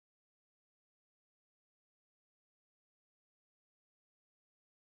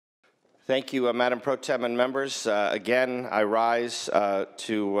Thank you, Madam Pro Tem and members. Again, I rise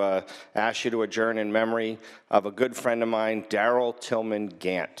to ask you to adjourn in memory of a good friend of mine, Darrell Tillman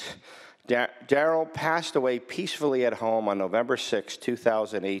Gant. Darrell passed away peacefully at home on November 6,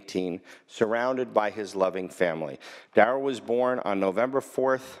 2018, surrounded by his loving family. Darrell was born on November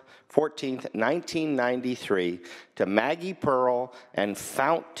 14th, 1993, to Maggie Pearl and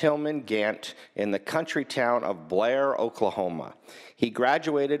Fount Tillman Gant in the country town of Blair, Oklahoma. He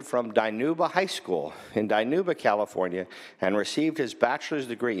graduated from Dinuba High School in Dinuba, California, and received his bachelor's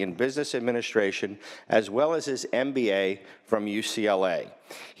degree in business administration as well as his MBA from UCLA.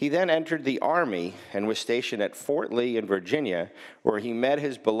 He then entered the Army and was stationed at Fort Lee in Virginia, where he met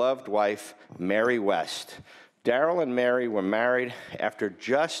his beloved wife, Mary West. Darrell and Mary were married after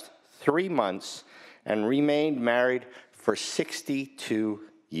just 3 months and remained married for 62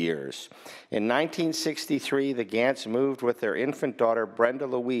 years. In 1963, the Gants moved with their infant daughter, Brenda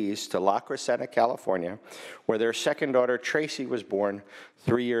Louise, to La Crescenta, California, where their second daughter, Tracy, was born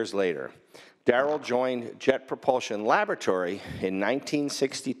 3 years later. Darrell joined Jet Propulsion Laboratory in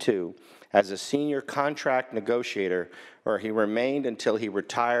 1962 as a senior contract negotiator, where he remained until he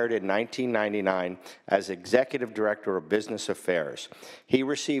retired in 1999 as Executive Director of Business Affairs. He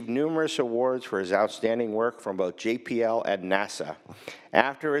received numerous awards for his outstanding work from both JPL and NASA.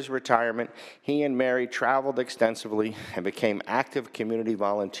 After his retirement, he and Mary traveled extensively and became active community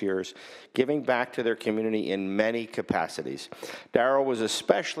volunteers, giving back to their community in many capacities. Darrell was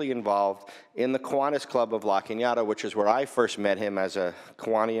especially involved in the Kiwanis Club of La Cañada, which is where I first met him as a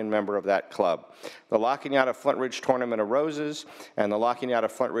Kiwanian member of that club. The La Cañada Flint Ridge Tournament of Roses and the La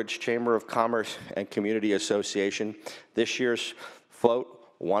Cañada Flint Ridge Chamber of Commerce and Community Association. This year's float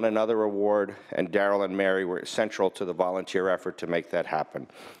won another award, and Darrell and Mary were central to the volunteer effort to make that happen.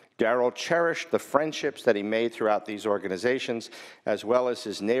 Darrell cherished the friendships that he made throughout these organizations, as well as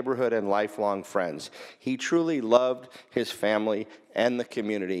his neighborhood and lifelong friends. He truly loved his family and the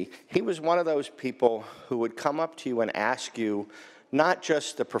community. He was one of those people who would come up to you and ask you not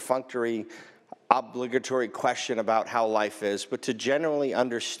just the perfunctory, obligatory question about how life is, but to genuinely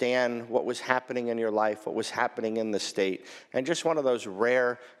understand what was happening in your life, what was happening in the state, and just one of those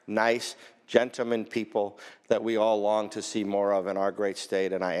rare, nice, gentleman people that we all long to see more of in our great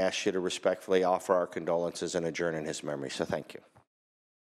state, and I ask you to respectfully offer our condolences and adjourn in his memory. So thank you.